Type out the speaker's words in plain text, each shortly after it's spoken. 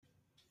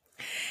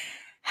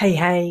Hey,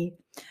 hey.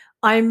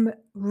 I'm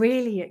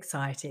really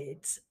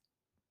excited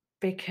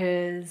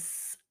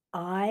because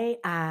I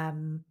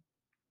am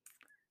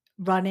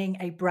running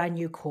a brand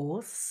new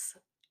course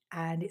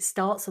and it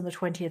starts on the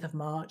 20th of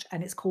March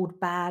and it's called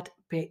Bad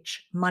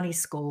Bitch Money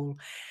School.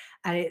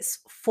 And it's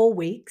 4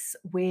 weeks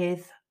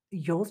with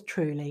yours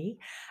truly.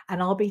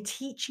 And I'll be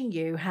teaching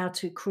you how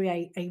to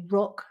create a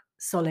rock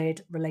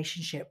solid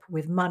relationship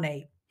with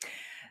money.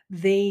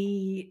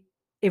 The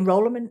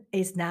enrollment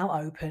is now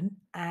open,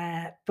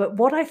 but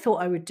what I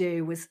thought I would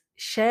do was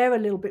share a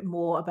little bit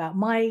more about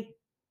my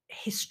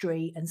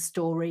history and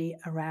story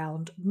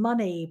around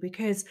money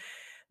because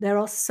there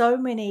are so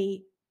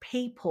many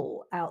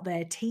people out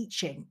there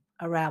teaching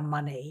around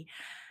money.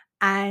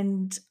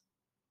 And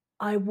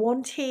I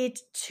wanted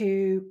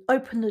to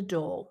open the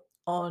door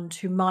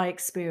onto my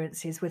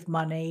experiences with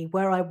money,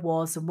 where I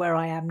was and where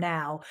I am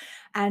now,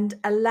 and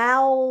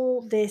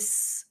allow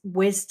this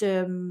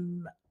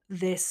wisdom,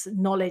 this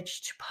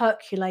knowledge to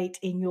percolate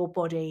in your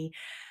body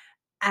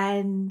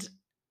and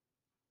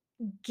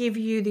give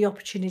you the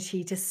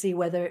opportunity to see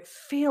whether it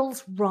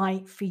feels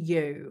right for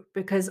you.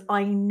 Because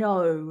I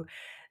know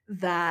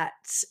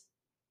that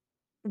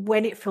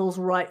when it feels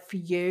right for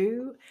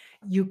you,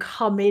 you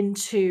come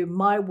into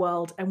my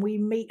world and we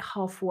meet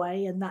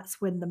halfway, and that's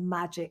when the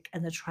magic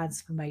and the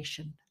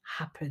transformation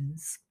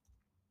happens.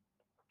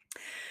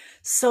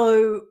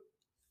 So,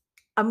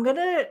 I'm going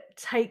to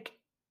take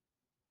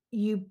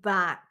you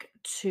back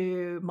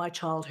to my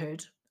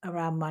childhood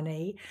around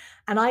money.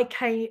 And I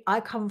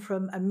come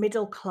from a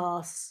middle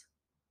class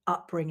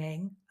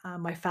upbringing.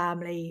 My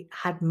family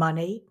had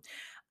money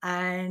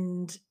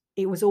and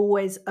it was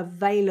always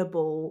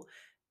available,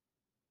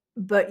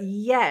 but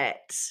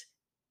yet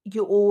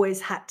you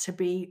always had to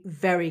be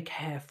very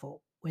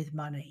careful with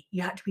money.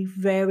 You had to be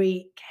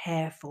very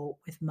careful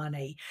with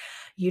money.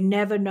 You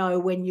never know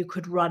when you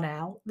could run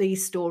out.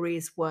 These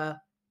stories were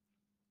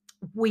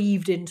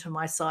weaved into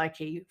my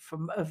psyche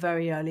from a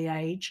very early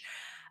age.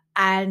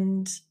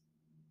 And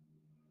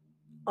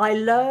I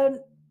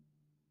learned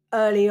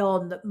early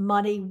on that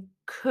money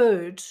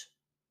could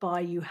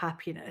buy you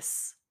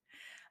happiness.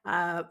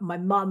 My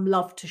mum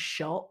loved to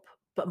shop,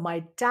 but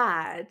my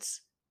dad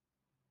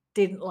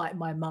didn't like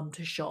my mum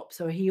to shop,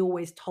 so he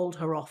always told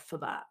her off for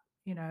that.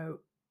 You know,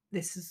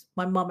 this is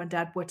my mum and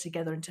dad were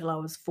together until I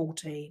was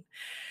 14.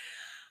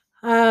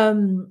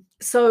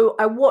 So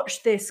I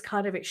watched this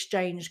kind of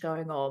exchange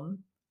going on,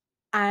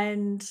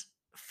 and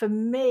for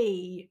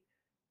me,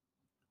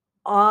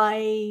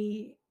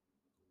 I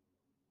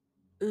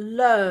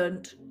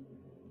learned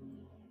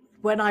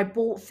when I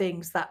bought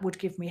things that would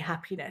give me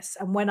happiness,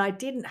 and when I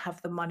didn't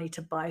have the money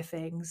to buy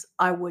things,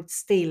 I would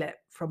steal it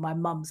from my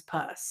mum's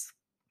purse.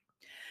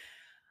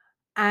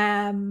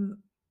 Um,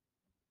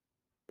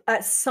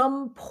 at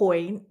some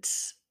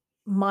point,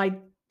 my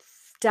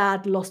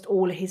dad lost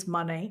all his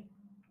money.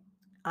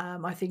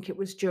 I think it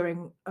was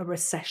during a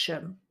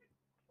recession,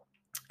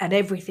 and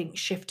everything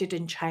shifted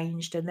and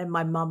changed. And then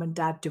my mum and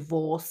dad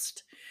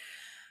divorced,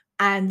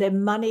 and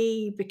then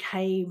money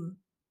became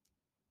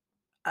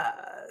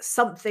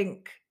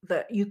something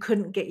that you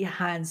couldn't get your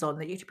hands on,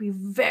 that you had to be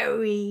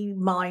very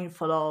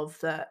mindful of,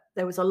 that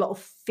there was a lot of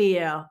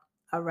fear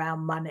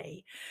around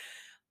money.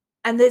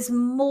 And there's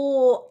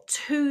more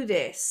to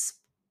this,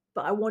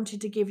 but I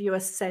wanted to give you a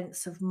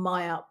sense of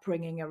my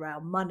upbringing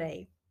around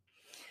money.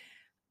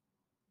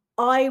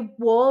 I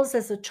was,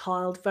 as a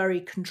child, very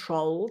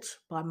controlled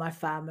by my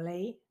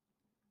family,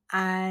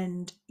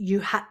 and you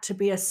had to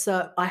be a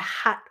certain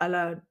I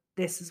learned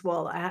this as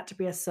well. I had to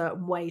be a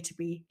certain way to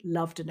be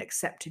loved and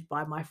accepted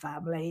by my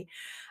family.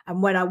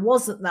 And when I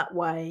wasn't that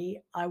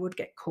way, I would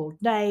get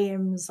called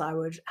names. I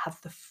would have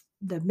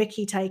the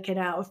Mickey taken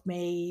out of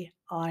me.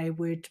 I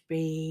would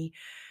be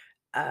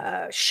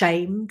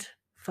shamed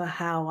for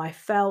how I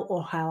felt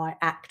or how I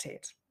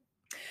acted.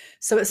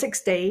 So at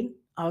 16,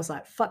 I was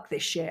like, fuck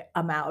this shit,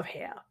 I'm out of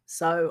here.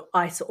 So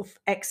I sort of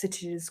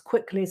exited as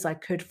quickly as I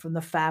could from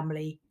the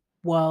family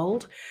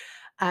world.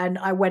 And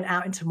I went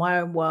out into my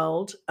own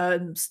world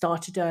and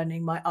started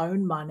earning my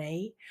own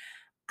money.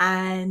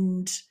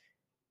 And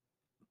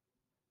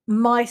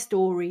my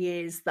story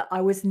is that I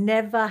was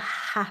never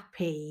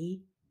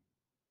happy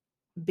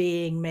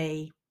being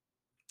me.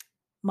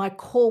 My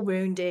core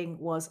wounding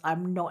was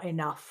I'm not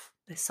enough.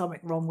 There's something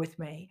wrong with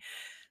me.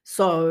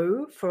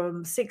 So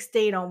from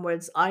 16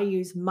 onwards, I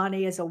used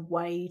money as a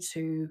way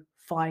to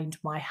find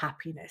my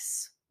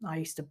happiness. I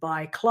used to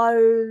buy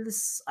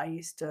clothes, I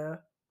used to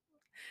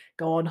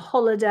go on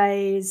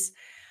holidays,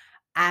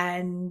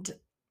 and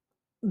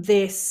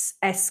this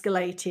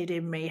escalated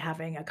in me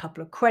having a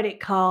couple of credit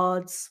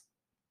cards.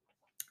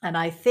 And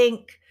I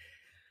think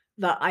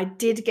that I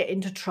did get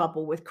into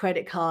trouble with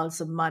credit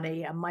cards and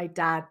money, and my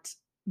dad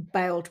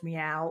bailed me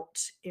out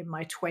in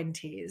my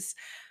 20s.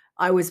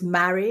 I was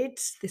married.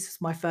 This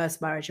was my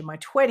first marriage in my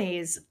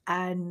 20s,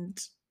 and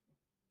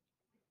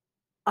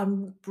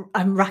I'm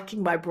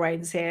racking my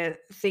brains here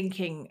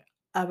thinking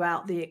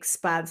about the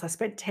expanse. I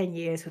spent 10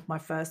 years with my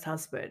first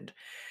husband.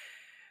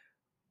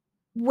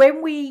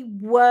 When we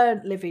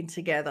weren't living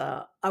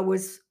together, I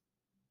was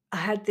I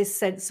had this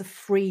sense of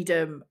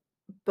freedom,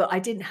 but I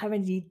didn't have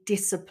any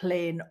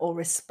discipline or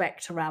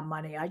respect around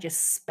money. I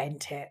just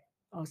spent it.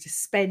 I was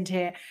just spent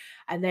it,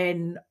 and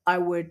then I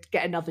would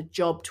get another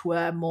job to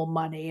earn more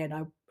money, and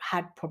I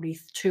had probably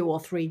 2 or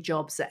 3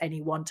 jobs at any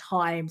one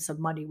time, so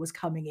money was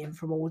coming in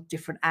from all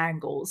different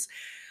angles.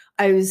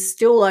 I was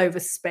still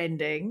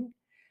overspending,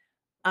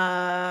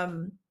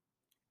 um,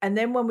 and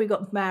then when we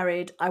got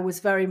married, I was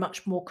very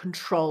much more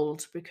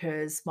controlled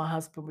because my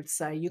husband would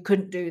say, "You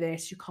couldn't do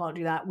this, you can't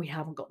do that, we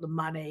haven't got the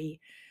money."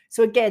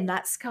 So again,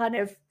 that's kind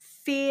of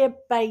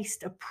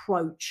fear-based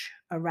approach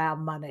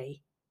around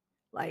money.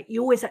 Like,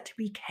 you always have to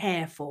be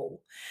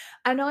careful.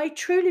 And I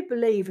truly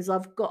believe as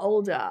I've got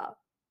older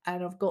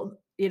and I've gone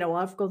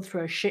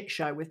through a shit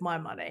show with my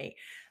money,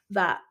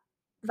 that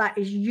that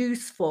is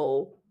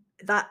useful.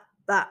 That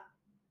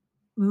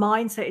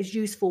mindset is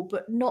useful,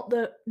 but not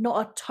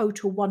a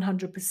total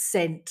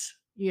 100%,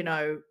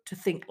 to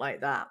think like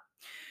that.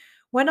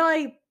 When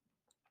I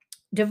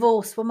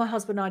when my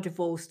husband and I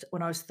divorced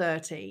when I was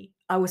 30,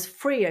 I was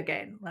free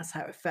again. That's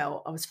how it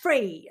felt. I was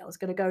free. I was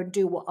going to go and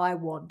do what I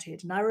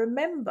wanted. And I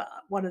remember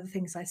one of the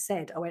things I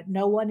said, I went,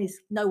 no one is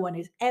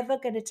ever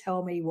going to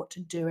tell me what to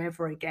do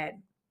ever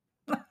again.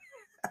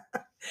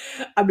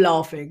 I'm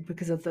laughing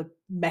because of the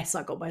mess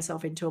I got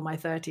myself into in my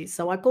 30s.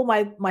 So I call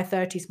my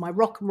 30s my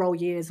rock and roll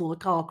years or the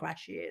car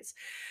crash years.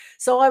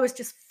 So I was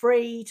just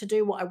free to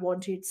do what I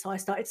wanted. So I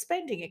started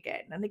spending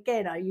again. And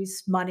again, I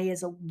used money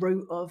as a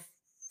route of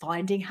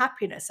finding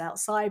happiness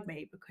outside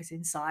me because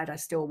inside I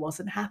still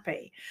wasn't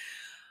happy.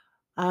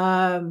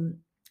 Um,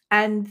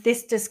 and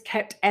this just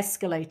kept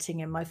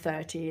escalating in my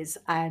 30s.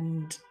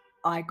 And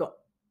I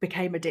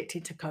became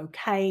addicted to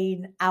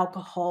cocaine,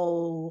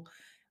 alcohol,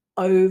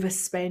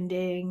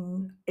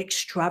 overspending,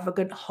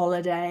 extravagant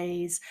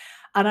holidays,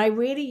 and I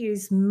really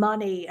used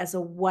money as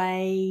a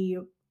way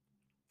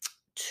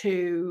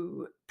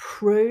to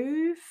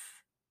prove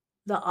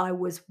that I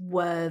was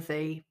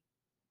worthy,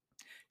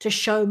 to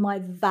show my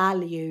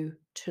value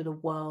to the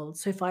world.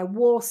 So if I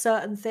wore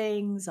certain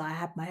things, I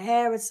had my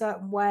hair a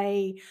certain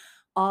way,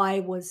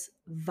 I was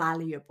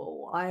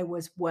valuable, I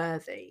was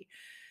worthy.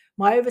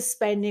 My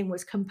overspending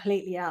was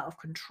completely out of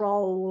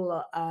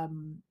control.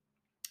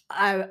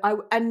 I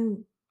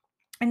and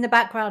in the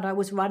background, I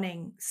was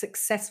running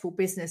successful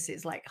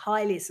businesses, like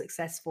highly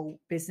successful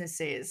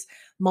businesses,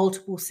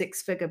 multiple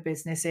six-figure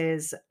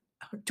businesses.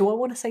 Do I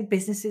want to say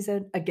businesses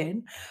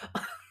again?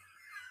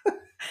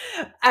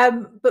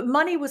 But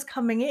money was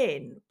coming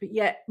in, but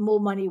yet more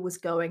money was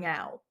going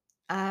out.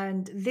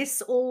 And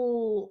this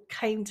all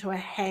came to a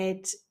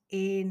head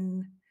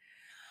in,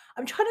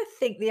 I'm trying to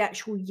think the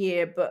actual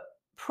year, but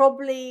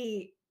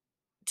probably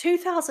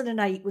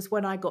 2008 was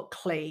when I got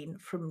clean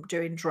from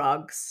doing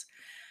drugs.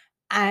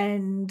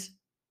 And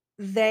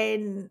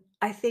then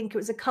I think it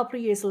was a couple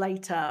of years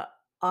later,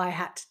 I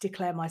had to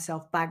declare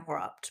myself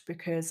bankrupt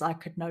because I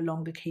could no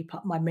longer keep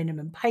up my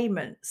minimum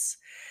payments.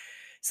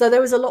 So there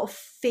was a lot of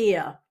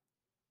fear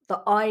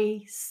that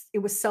it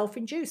was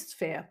self-induced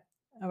fear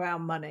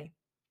around money.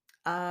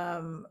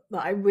 That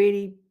I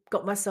really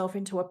got myself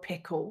into a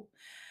pickle.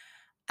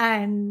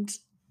 And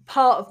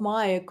part of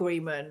my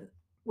agreement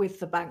with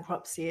the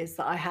bankruptcy is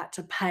that I had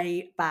to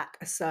pay back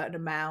a certain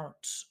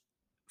amount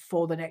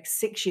for the next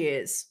 6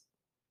 years.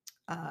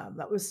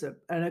 That was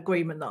an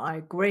agreement that I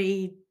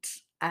agreed.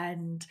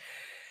 And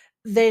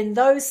then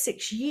those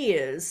 6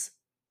 years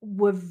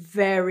were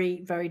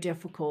very, very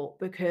difficult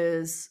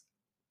because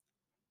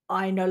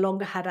I no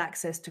longer had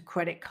access to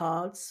credit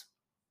cards.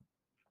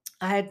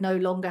 I had no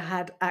longer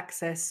had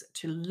access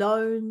to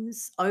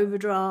loans,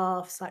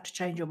 overdrafts. I had to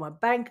change all my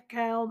bank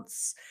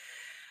accounts.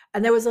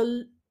 And there was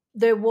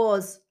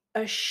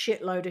a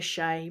shitload of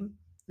shame.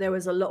 There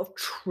was a lot of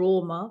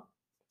trauma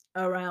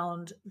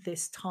around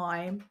this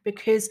time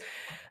because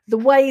the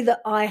way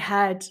that I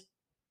had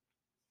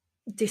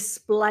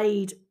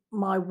displayed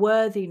my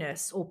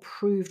worthiness or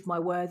proved my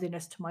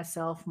worthiness to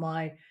myself,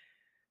 my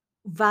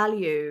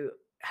value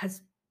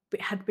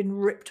had been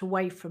ripped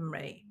away from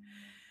me.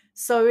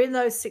 So in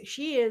those 6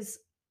 years,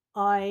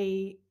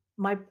 I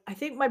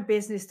think my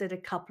business did a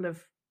couple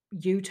of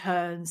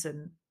U-turns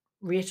and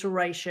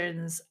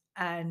reiterations,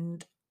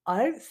 and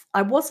I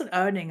wasn't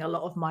earning a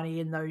lot of money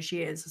in those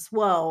years as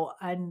well,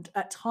 and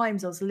at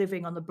times I was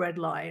living on the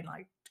breadline.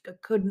 I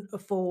couldn't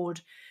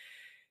afford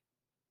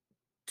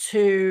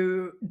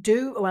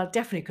I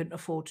definitely couldn't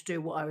afford to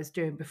do what I was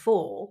doing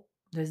before.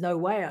 There's no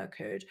way I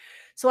could.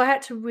 So I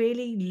had to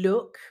really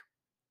look.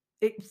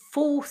 It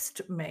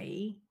forced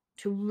me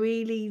to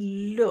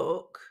really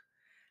look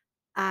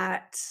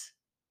at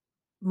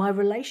my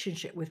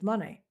relationship with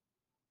money.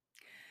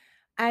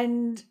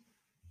 And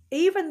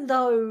even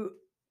though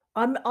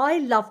I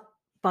love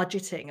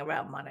budgeting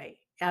around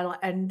money,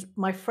 and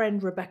my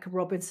friend Rebecca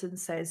Robinson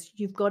says,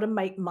 you've got to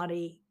make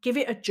money, give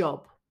it a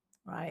job,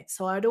 right?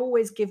 So I'd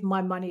always give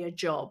my money a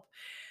job.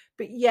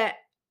 But yet,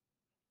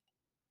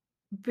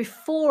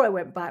 before I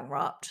went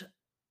bankrupt,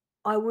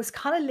 I was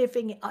kind of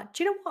living.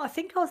 Do you know what? I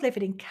think I was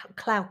living in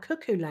cloud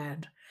cuckoo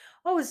land.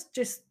 I was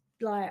just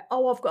like,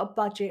 "Oh, I've got a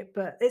budget,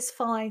 but it's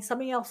fine.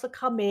 Something else will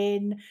come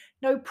in.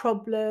 No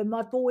problem.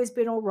 I've always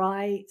been all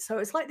right." So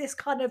it's like this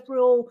kind of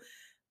real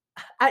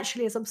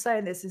actually, as I'm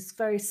saying this, is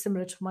very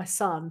similar to my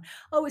son.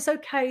 "Oh, it's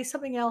okay.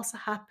 Something else will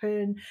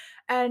happen,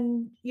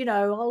 and,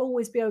 I'll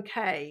always be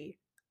okay."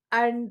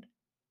 And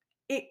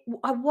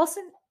I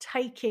wasn't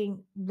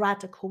taking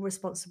radical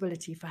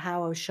responsibility for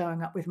how I was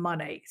showing up with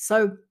money.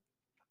 So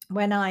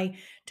when I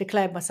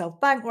declared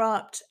myself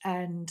bankrupt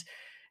and,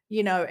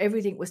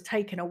 everything was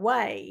taken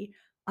away,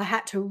 I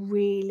had to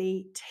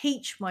really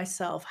teach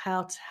myself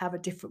how to have a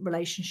different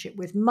relationship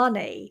with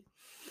money,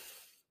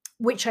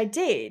 which I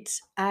did.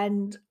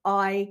 And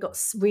I got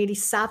really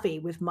savvy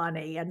with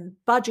money and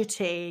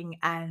budgeting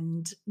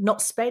and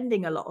not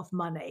spending a lot of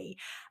money.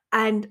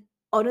 And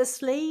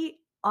honestly,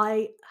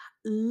 I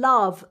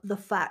love the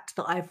fact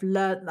that I've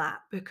learned that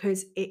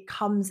because it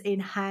comes in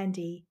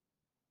handy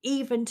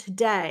even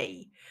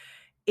today.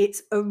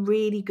 It's a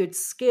really good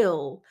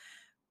skill.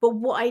 But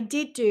what I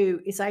did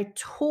do is I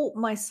taught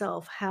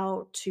myself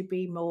how to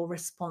be more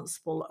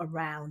responsible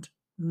around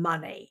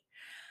money.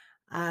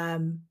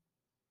 Um,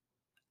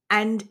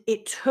 and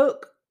it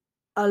took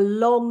a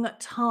long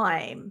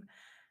time.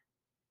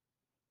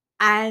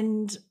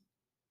 And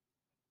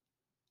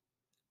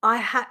I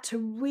had to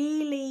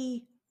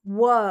really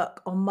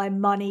work on my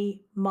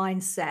money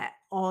mindset,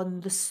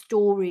 on the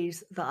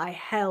stories that I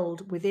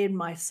held within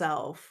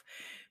myself,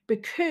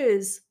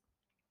 because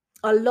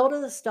a lot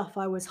of the stuff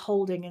I was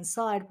holding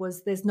inside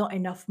was there's not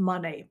enough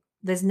money.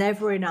 There's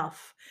never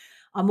enough.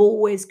 I'm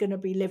always going to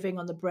be living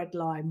on the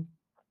breadline.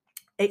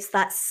 It's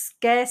that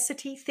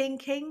scarcity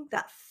thinking,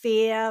 that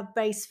fear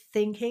based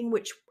thinking,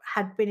 which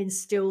had been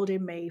instilled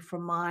in me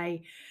from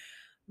my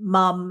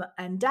mum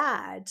and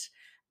dad.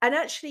 And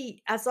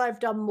actually, as I've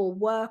done more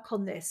work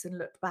on this and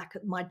looked back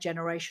at my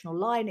generational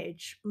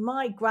lineage,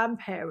 my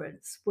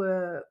grandparents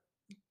were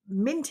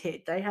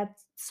minted. They had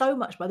so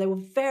much money. They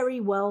were very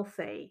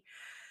wealthy,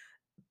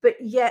 but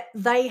yet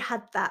they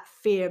had that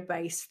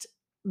fear-based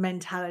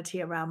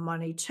mentality around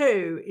money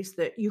too, is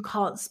that you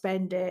can't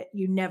spend it,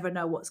 you never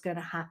know what's gonna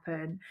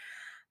happen.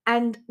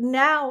 And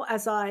now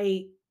as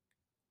I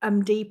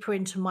am deeper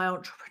into my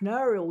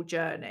entrepreneurial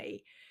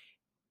journey,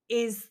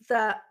 is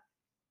that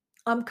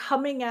I'm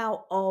coming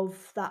out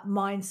of that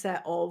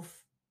mindset of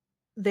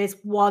there's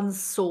one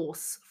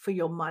source for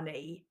your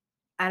money,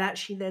 and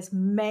actually there's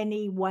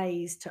many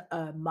ways to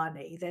earn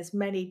money. There's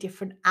many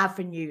different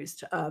avenues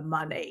to earn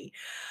money.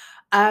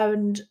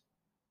 And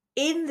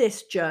in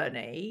this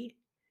journey,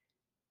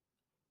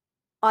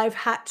 I've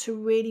had to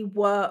really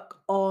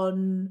work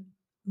on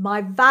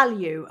my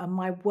value and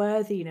my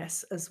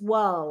worthiness as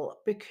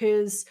well,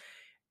 because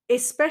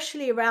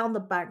especially around the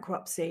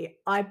bankruptcy,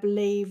 I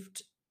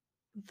believed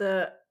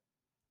that,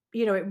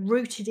 it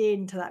rooted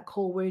into that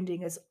core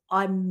wounding as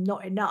I'm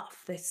not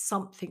enough. There's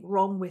something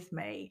wrong with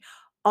me.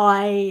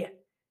 I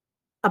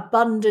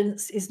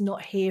abundance is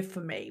not here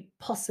for me.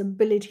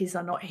 Possibilities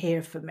are not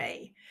here for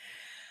me.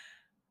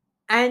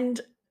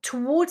 And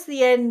towards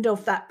the end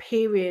of that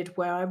period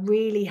where I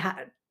really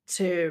had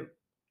to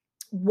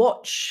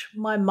watch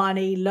my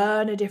money,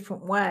 learn a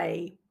different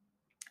way,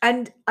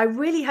 and I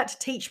really had to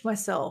teach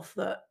myself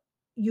that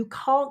you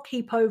can't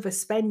keep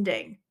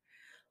overspending.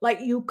 Like,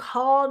 you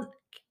can't,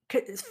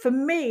 for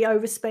me,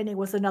 overspending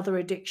was another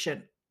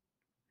addiction.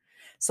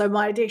 So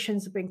my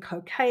addictions have been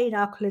cocaine,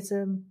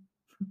 alcoholism,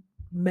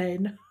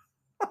 men,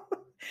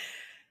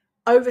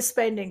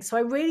 overspending. So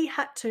I really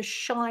had to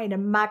shine a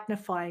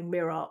magnifying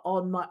mirror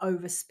on my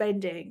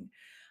overspending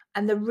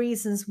and the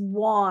reasons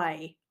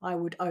why I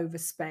would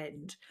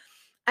overspend.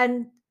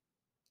 And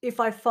if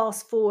I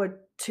fast forward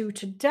to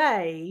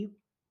today,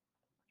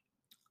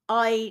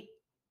 I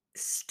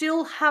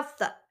still have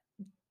that.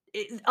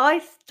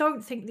 I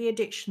don't think the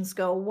addictions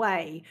go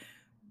away,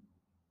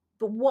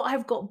 but what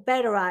I've got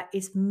better at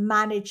is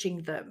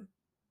managing them,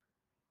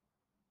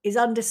 is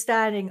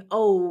understanding,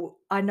 oh,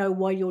 I know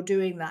why you're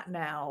doing that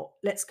now.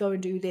 Let's go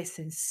and do this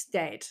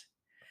instead.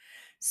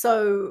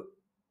 So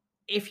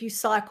if you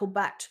cycle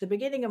back to the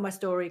beginning of my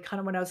story, kind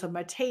of when I was in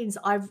my teens,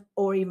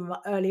 or even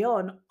early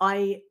on,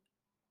 I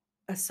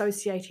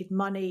associated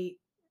money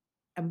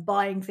and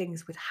buying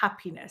things with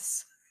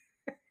happiness.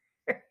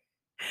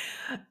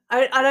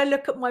 And I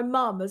look at my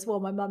mum as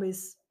well. My mum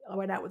is, I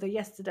went out with her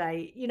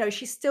yesterday.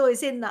 She still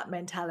is in that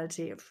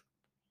mentality of,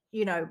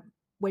 you know,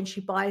 when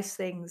she buys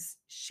things,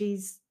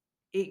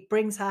 it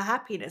brings her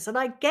happiness. And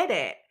I get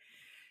it.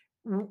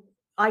 W-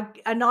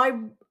 I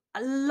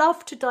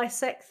love to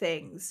dissect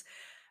things.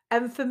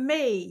 And for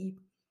me,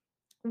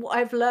 what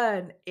I've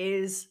learned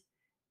is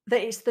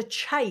that it's the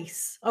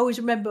chase. I always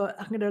remember,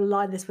 I'm going to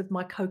align this with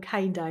my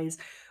cocaine days.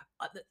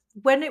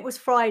 When it was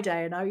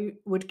Friday and I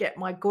would get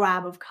my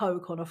gram of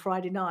coke on a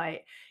Friday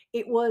night,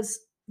 it was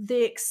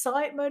the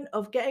excitement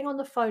of getting on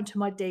the phone to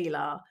my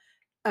dealer,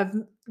 of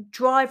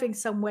driving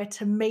somewhere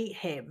to meet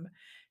him,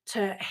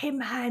 to him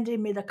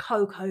handing me the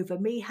coke over,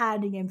 me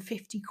handing him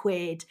 50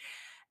 quid.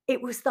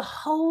 It was the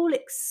whole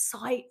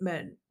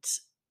excitement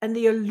and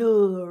the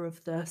allure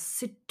of the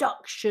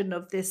seduction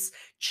of this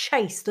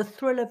chase, the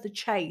thrill of the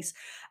chase.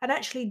 And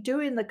actually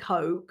doing the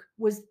coke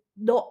was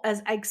not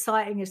as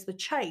exciting as the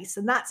chase.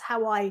 And that's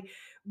how I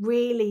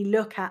really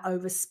look at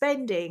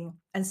overspending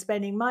and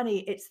spending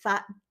money. It's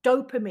that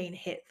dopamine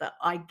hit that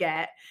I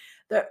get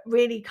that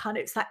really kind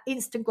of, it's that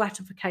instant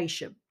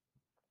gratification.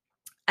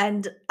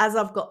 And as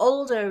I've got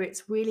older,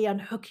 it's really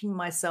unhooking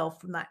myself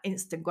from that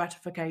instant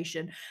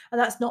gratification. And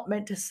that's not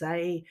meant to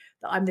say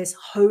that I'm this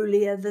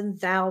holier than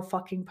thou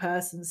fucking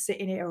person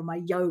sitting here on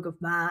my yoga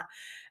mat.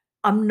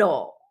 I'm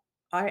not.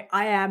 I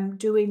am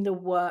doing the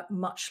work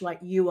much like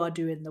you are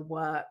doing the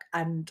work.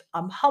 And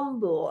I'm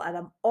humble and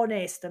I'm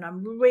honest and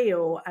I'm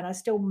real and I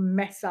still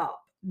mess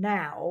up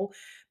now,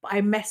 but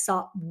I mess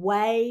up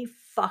way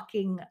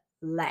fucking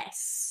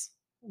less.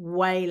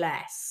 Way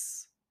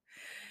less.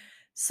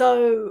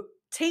 So,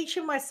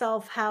 teaching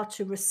myself how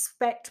to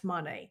respect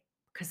money,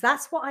 because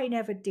that's what I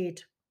never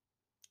did.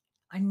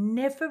 I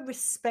never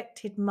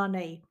respected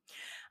money.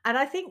 And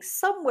I think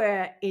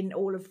somewhere in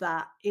all of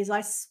that is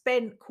I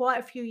spent quite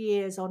a few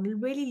years on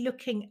really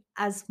looking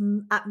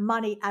at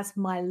money as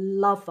my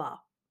lover.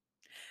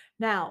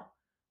 Now,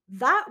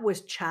 that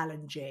was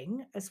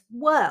challenging as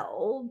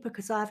well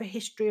because I have a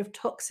history of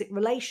toxic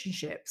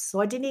relationships.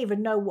 So I didn't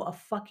even know what a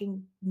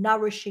fucking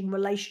nourishing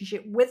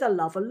relationship with a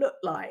lover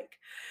looked like.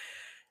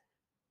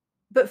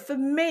 But for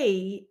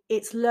me,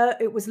 it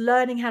was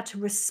learning how to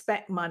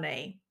respect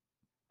money.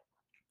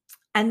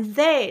 And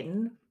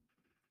then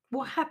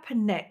what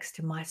happened next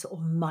in my sort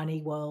of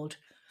money world?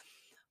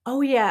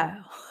 Oh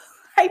yeah,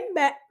 I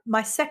met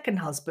my second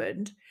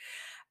husband,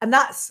 and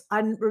I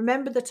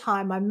remember the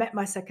time I met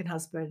my second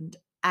husband,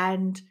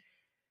 and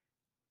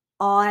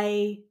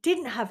I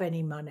didn't have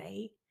any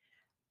money,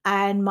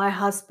 and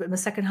my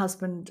second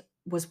husband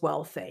was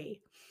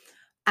wealthy.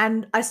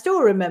 And I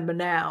still remember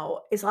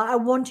now, is I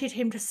wanted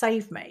him to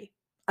save me.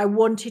 I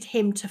wanted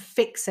him to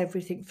fix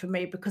everything for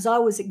me because I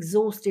was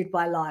exhausted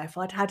by life.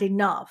 I'd had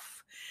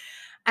enough.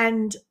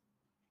 And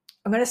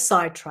I'm going to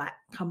sidetrack,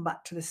 come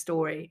back to the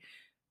story.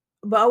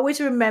 But I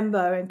always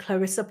remember in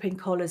Clarissa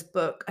Pincola's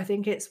book, I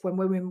think it's When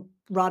Women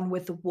Run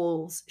with the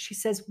Wolves, she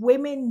says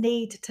women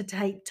need to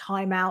take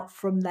time out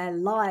from their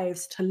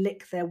lives to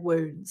lick their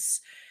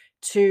wounds,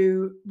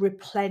 to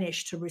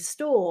replenish, to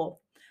restore.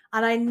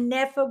 And I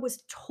never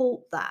was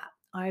taught that.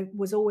 I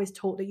was always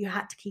taught that you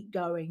had to keep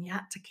going, you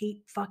had to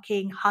keep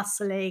fucking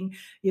hustling.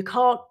 You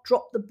can't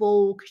drop the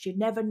ball because you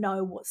never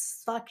know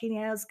what's fucking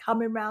else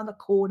coming around the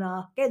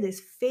corner. Again, this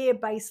fear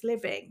based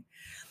living.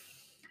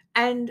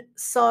 And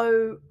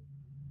so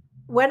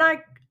when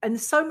I and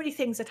so many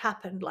things had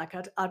happened, like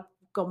I'd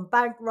gone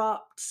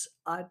bankrupt,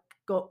 I'd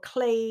got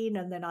clean,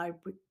 and then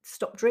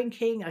stopped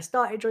drinking. I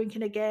started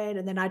drinking again,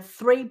 and then I had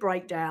 3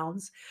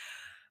 breakdowns.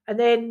 And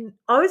then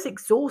I was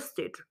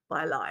exhausted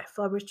by life.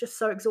 I was just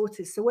so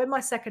exhausted. So when my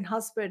second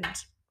husband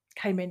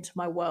came into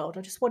my world,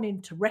 I just wanted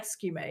him to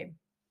rescue me.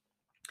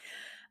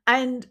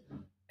 And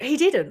he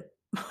didn't.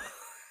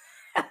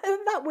 And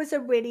that was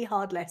a really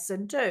hard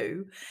lesson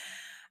too.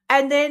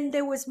 And then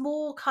there was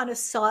more kind of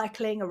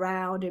cycling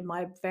around in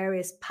my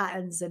various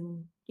patterns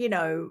and,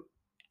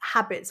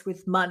 habits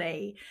with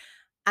money.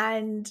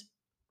 And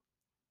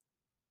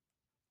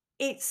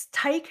it's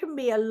taken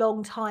me a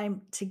long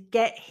time to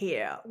get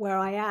here where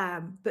I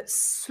am, but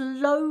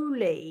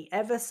slowly,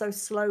 ever so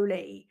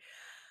slowly,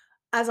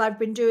 as I've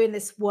been doing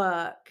this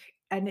work,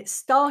 and it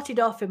started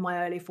off in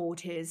my early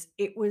 40s,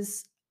 it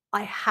was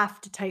I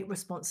have to take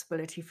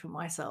responsibility for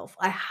myself.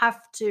 I have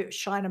to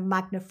shine a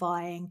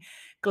magnifying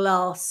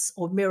glass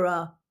or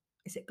mirror.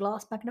 Is it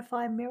glass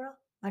magnifying mirror?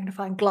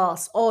 Magnifying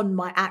glass on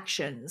my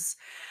actions.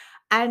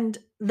 And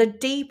the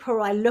deeper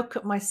I look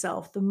at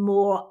myself, the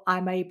more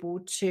I'm able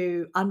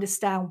to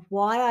understand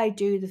why I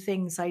do the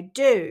things I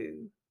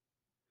do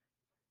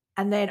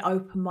and then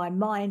open my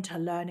mind to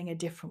learning a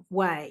different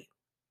way.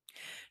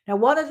 Now,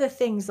 one of the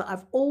things that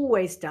I've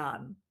always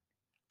done,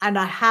 and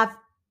I have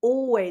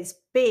always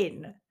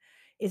been,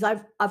 is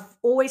I've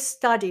always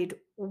studied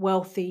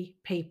wealthy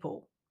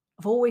people.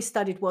 I've always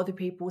studied wealthy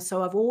people.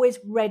 So I've always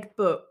read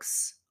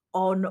books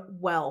on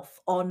wealth,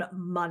 on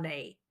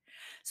money.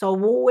 So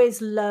I'm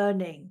always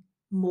learning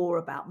more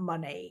about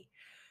money.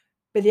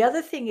 But the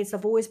other thing is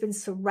I've always been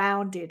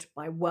surrounded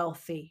by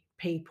wealthy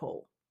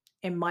people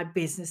in my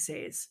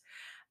businesses.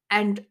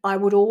 And I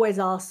would always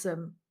ask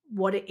them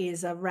what it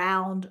is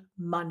around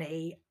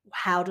money.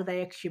 How do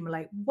they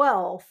accumulate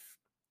wealth?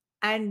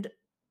 And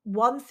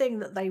one thing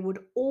that they would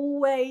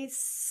always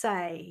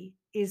say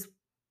is,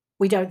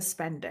 we don't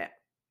spend it.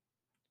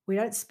 We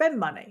don't spend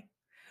money.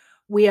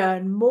 We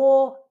earn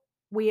more.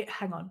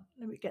 Hang on,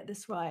 let me get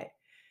this right.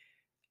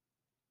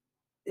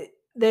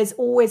 There's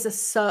always a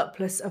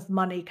surplus of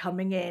money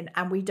coming in,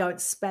 and we don't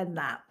spend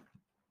that.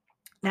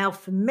 Now,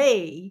 for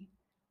me,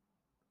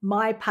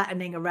 my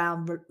patterning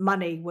around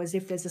money was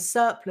if there's a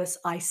surplus,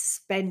 I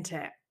spent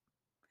it.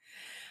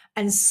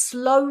 And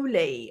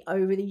slowly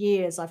over the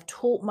years, I've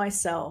taught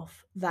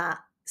myself that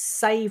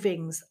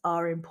savings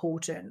are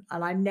important.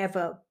 And I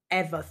never,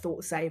 ever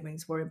thought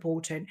savings were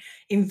important.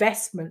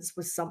 Investments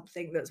was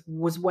something that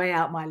was way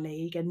out my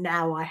league, and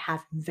now I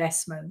have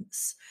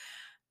investments.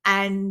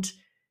 And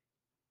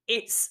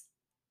it's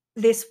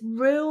this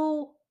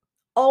real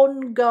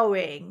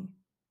ongoing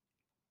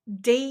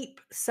deep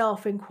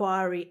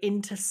self-inquiry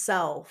into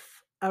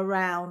self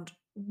around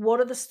what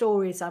are the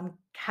stories I'm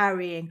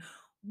carrying?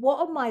 What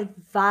are my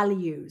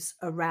values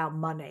around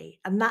money?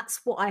 And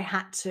that's what I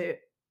had to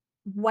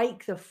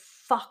wake the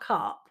fuck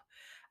up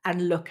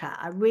and look at.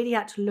 I really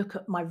had to look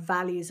at my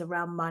values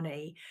around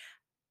money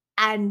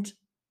and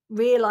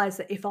realize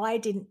that if I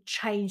didn't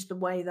change the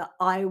way that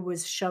I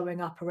was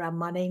showing up around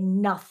money,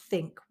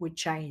 nothing would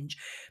change.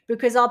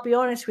 Because I'll be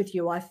honest with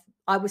you,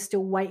 I was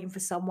still waiting for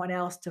someone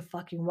else to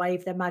fucking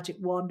wave their magic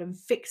wand and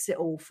fix it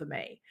all for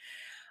me.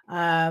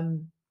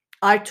 Um,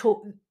 I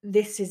taught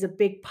this is a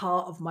big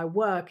part of my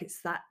work.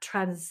 It's that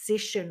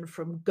transition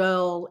from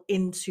girl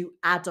into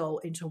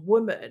adult into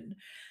woman.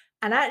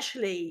 And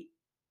actually,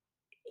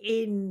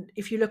 in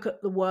if you look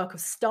at the work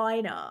of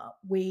Steiner,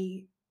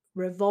 we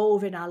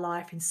revolve in our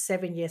life in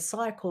 7-year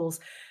cycles,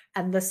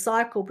 and the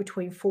cycle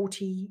between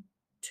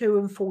 42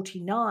 and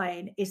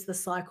 49 is the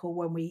cycle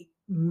when we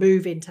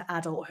move into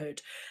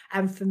adulthood.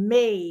 And for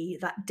me,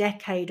 that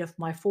decade of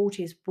my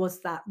 40s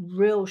was that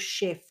real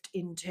shift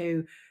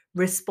into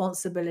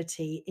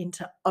responsibility,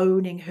 into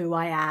owning who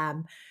I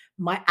am,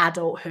 my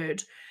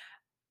adulthood.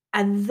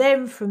 And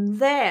then from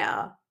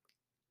there,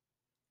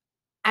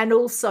 and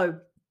also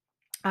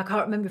I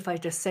can't remember if I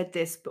just said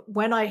this, but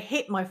when I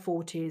hit my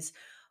 40s,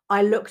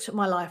 I looked at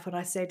my life and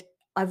I said,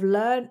 I've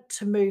learned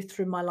to move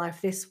through my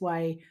life this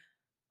way.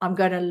 I'm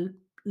going to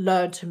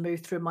learn to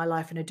move through my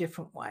life in a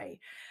different way.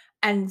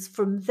 And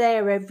from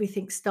there,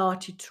 everything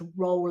started to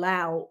roll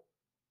out.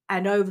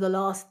 And over the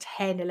last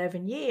 10,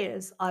 11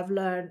 years, I've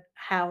learned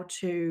how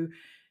to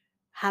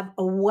have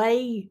a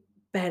way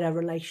better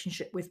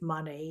relationship with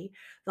money,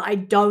 that I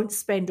don't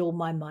spend all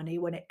my money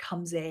when it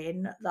comes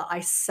in, that I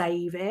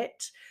save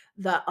it,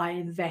 that I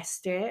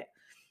invest it,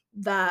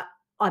 that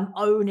I'm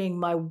owning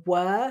my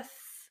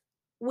worth,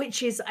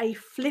 which is a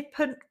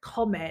flippant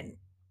comment,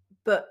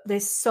 but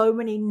there's so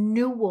many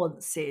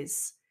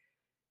nuances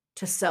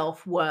to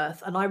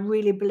self-worth, and I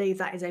really believe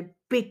that is a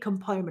big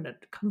component,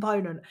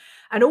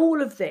 and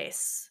all of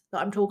this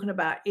that I'm talking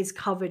about is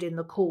covered in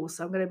the course.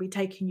 I'm gonna be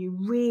taking you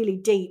really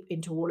deep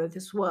into all of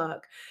this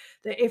work,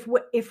 that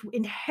if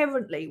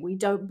inherently we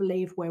don't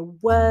believe we're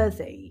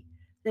worthy,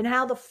 then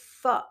how the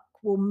fuck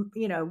will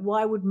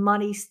why would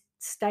money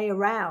stay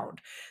around?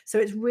 So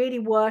it's really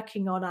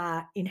working on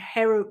our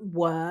inherent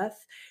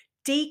worth,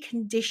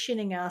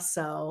 deconditioning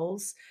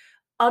ourselves,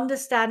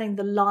 understanding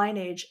the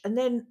lineage, and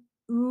then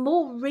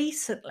more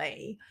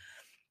recently,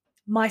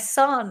 my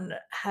son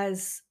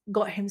has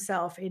got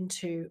himself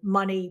into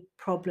money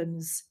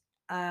problems,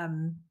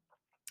 um,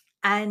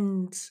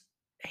 and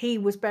he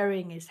was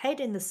burying his head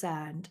in the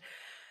sand,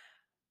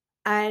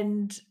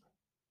 and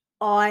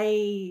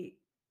I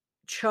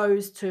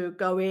chose to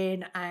go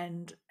in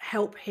and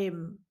help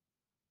him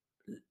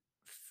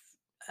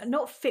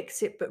not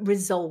fix it, but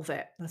resolve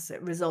it. That's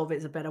it. Resolve it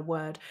is a better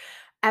word.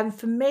 And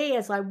for me,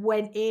 as I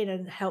went in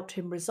and helped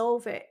him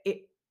resolve it,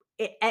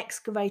 it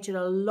excavated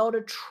a lot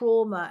of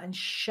trauma and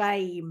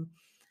shame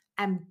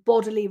and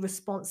bodily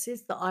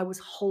responses that I was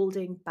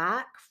holding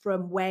back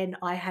from when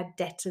I had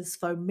debtors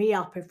phone me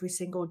up every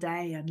single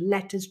day and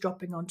letters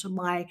dropping onto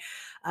my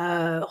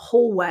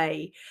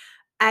hallway.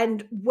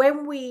 And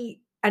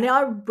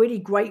I'm really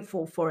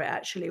grateful for it,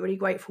 actually, really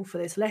grateful for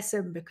this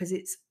lesson, because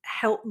it's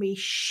helped me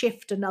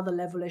shift another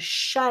level of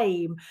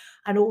shame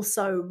and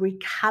also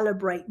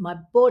recalibrate my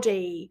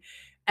body.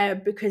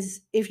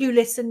 Because if you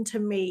listen to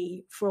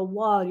me for a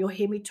while, you'll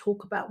hear me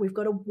talk about we've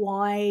got to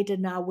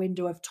widen our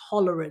window of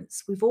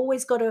tolerance. We've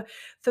always got to,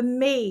 for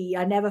me,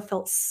 I never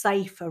felt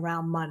safe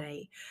around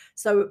money.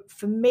 So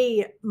for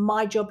me,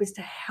 my job is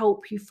to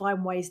help you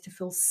find ways to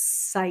feel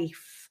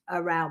safe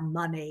around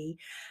money,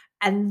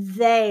 and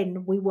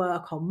then we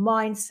work on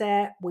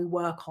mindset, we're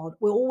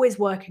always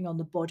working on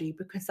the body,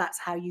 because that's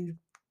how you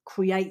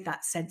create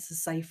that sense of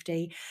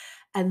safety.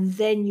 And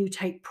then you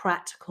take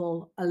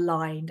practical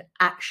aligned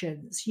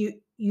actions.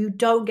 You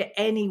don't get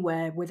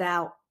anywhere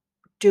without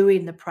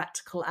doing the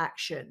practical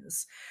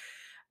actions.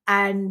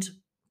 And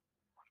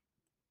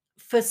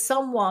for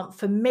someone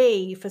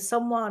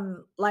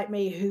like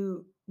me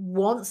who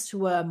wants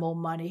to earn more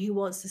money, who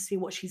wants to see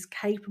what she's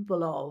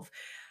capable of,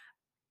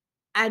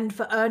 and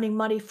for earning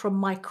money from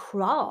my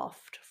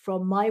craft,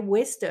 from my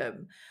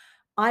wisdom,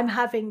 I'm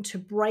having to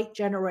break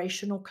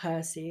generational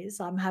curses.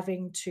 I'm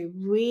having to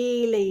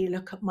really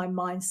look at my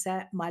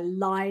mindset, my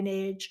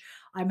lineage.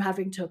 I'm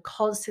having to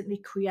constantly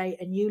create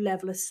a new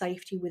level of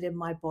safety within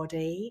my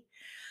body,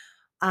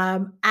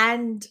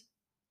 and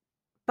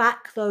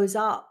back those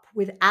up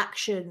with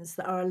actions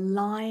that are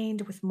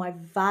aligned with my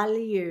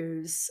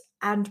values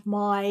and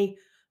my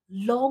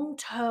long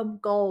term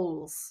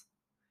goals,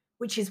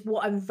 which is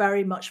what I'm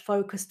very much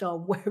focused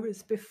on.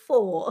 Whereas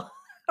before,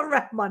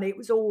 around money. It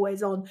was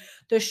always on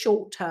the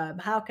short term.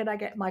 How can I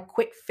get my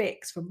quick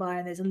fix from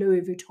buying this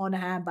Louis Vuitton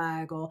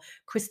handbag or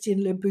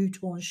Christian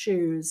Louboutin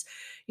shoes?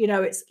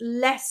 It's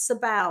less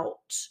about,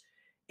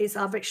 it's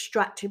I've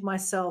extracted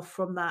myself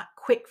from that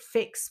quick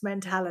fix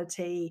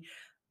mentality.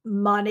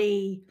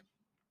 Money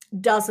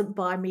doesn't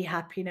buy me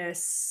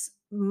happiness.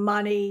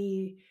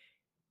 Money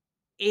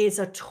is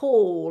a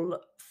tool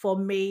for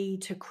me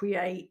to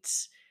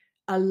create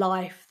a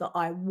life that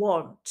I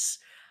want.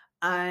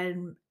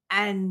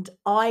 And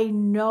I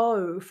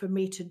know for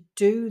me to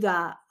do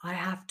that, I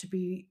have to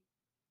be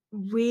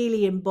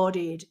really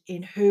embodied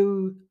in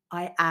who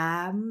I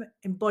am,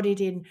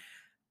 embodied in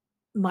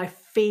my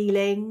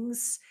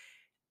feelings,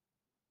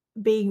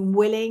 being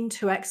willing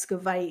to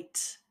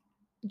excavate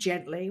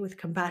gently with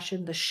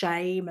compassion the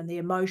shame and the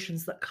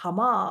emotions that come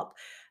up,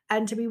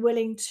 and to be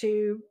willing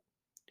to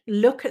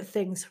look at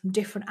things from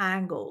different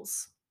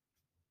angles.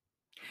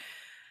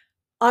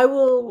 I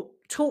will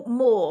talk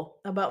more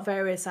about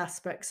various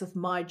aspects of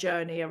my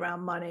journey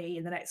around money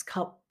in the next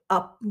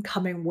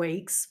upcoming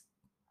weeks.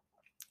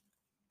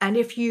 And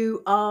if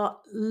you are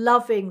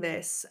loving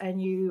this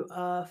and you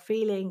are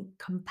feeling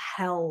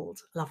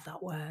compelled, love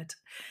that word,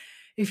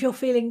 if you're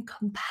feeling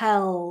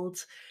compelled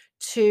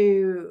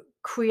to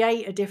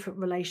create a different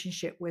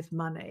relationship with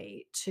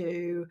money,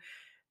 to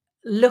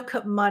look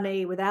at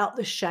money without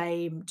the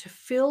shame, to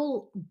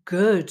feel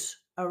good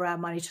around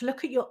money, to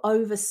look at your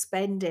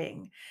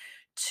overspending,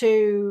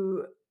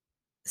 to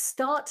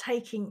start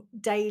taking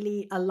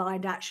daily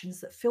aligned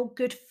actions that feel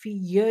good for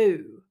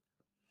you,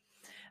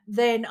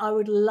 then I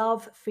would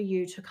love for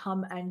you to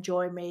come and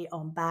join me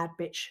on Bad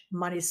Bitch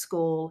Money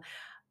School.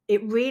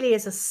 It really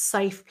is a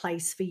safe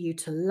place for you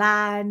to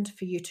land,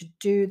 for you to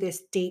do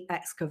this deep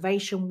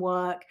excavation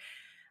work,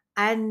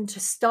 and to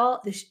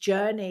start this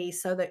journey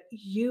so that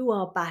you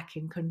are back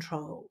in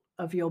control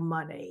of your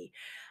money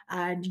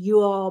and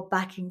you are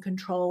back in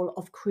control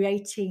of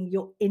creating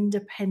your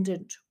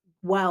independent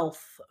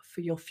wealth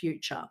for your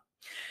future.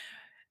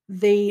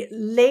 The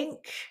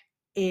link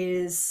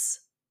is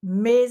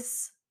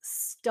Ms.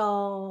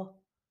 Star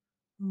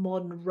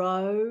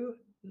Monroe.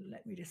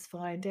 Let me just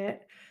find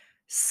it.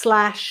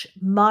 Slash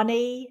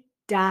money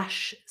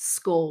dash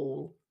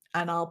school.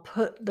 And I'll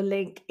put the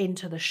link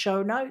into the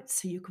show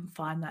notes so you can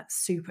find that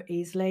super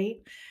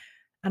easily.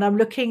 And I'm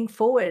looking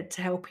forward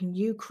to helping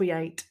you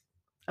create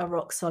a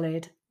rock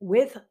solid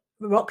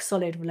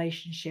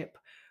relationship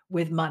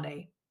with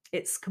money.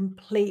 It's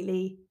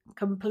completely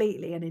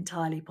and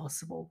entirely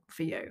possible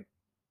for you.